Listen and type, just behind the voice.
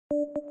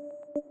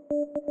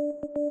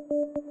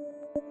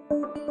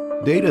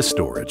Data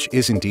storage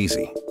isn't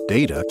easy.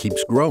 Data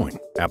keeps growing,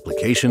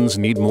 applications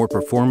need more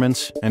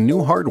performance, and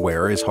new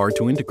hardware is hard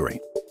to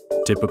integrate.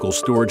 Typical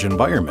storage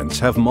environments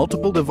have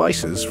multiple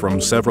devices from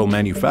several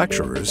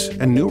manufacturers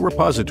and new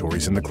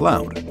repositories in the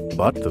cloud,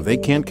 but they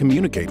can't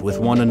communicate with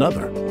one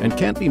another and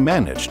can't be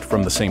managed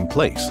from the same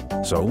place,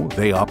 so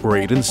they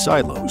operate in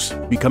silos,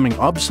 becoming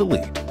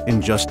obsolete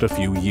in just a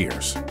few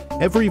years.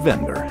 Every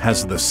vendor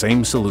has the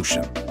same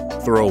solution.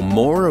 Throw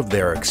more of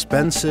their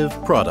expensive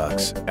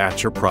products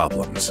at your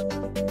problems.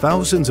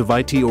 Thousands of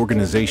IT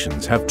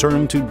organizations have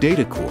turned to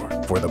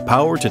DataCore for the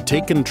power to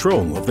take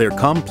control of their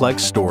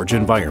complex storage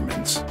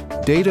environments.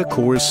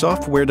 DataCore's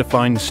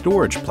software-defined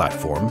storage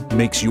platform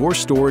makes your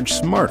storage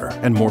smarter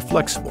and more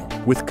flexible,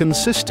 with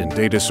consistent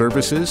data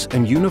services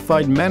and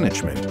unified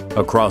management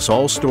across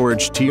all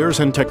storage tiers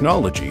and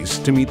technologies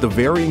to meet the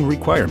varying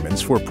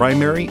requirements for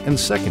primary and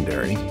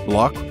secondary,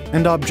 block,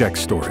 and object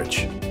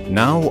storage.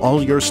 Now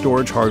all your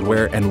storage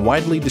hardware and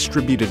widely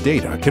distributed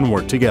data can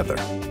work together.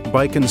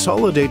 By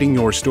consolidating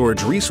your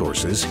storage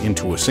resources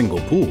into a single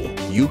pool,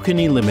 you can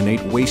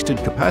eliminate wasted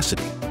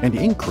capacity and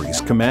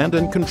increase command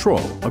and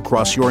control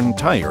across your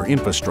entire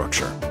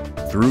infrastructure.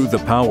 Through the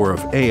power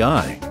of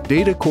AI,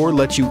 DataCore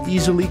lets you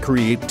easily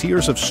create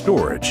tiers of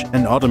storage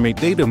and automate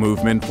data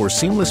movement for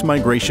seamless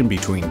migration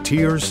between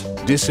tiers,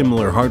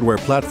 dissimilar hardware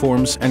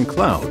platforms, and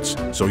clouds,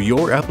 so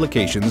your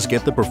applications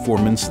get the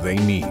performance they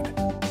need.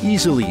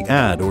 Easily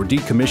add or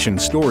decommission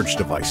storage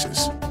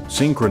devices.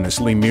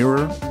 Synchronously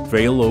mirror,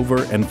 fail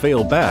over, and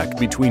fail back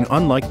between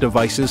unlike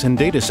devices and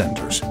data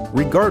centers,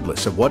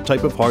 regardless of what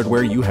type of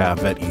hardware you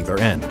have at either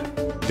end.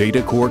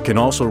 DataCore can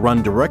also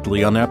run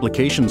directly on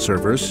application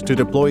servers to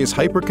deploy as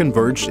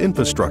hyper-converged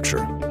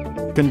infrastructure.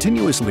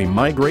 Continuously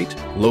migrate,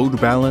 load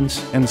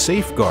balance, and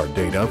safeguard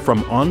data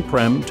from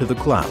on-prem to the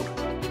cloud,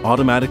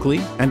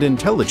 automatically and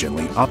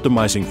intelligently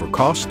optimizing for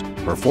cost,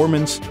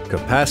 performance,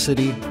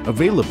 capacity,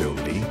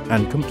 availability,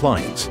 and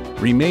compliance,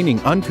 remaining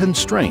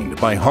unconstrained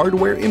by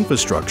hardware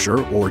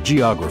infrastructure or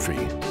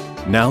geography.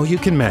 Now you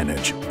can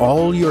manage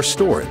all your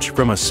storage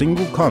from a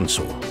single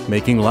console,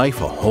 making life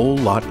a whole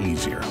lot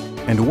easier.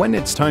 And when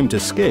it's time to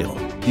scale,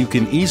 you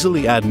can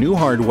easily add new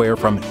hardware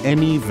from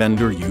any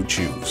vendor you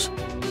choose.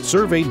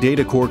 Survey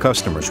DataCore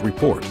customers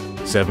report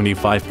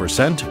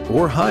 75%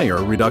 or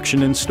higher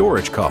reduction in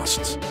storage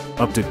costs,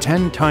 up to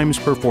 10 times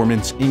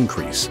performance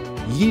increase,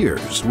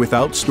 years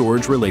without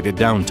storage-related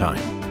downtime.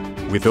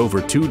 With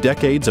over 2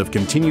 decades of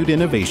continued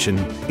innovation,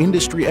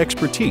 industry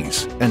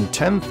expertise, and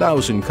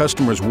 10,000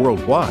 customers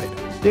worldwide,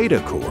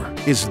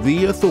 DataCore is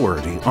the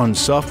authority on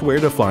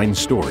software-defined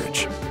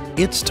storage.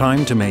 It's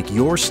time to make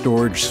your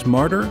storage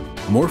smarter,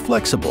 more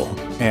flexible,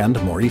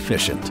 and more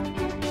efficient.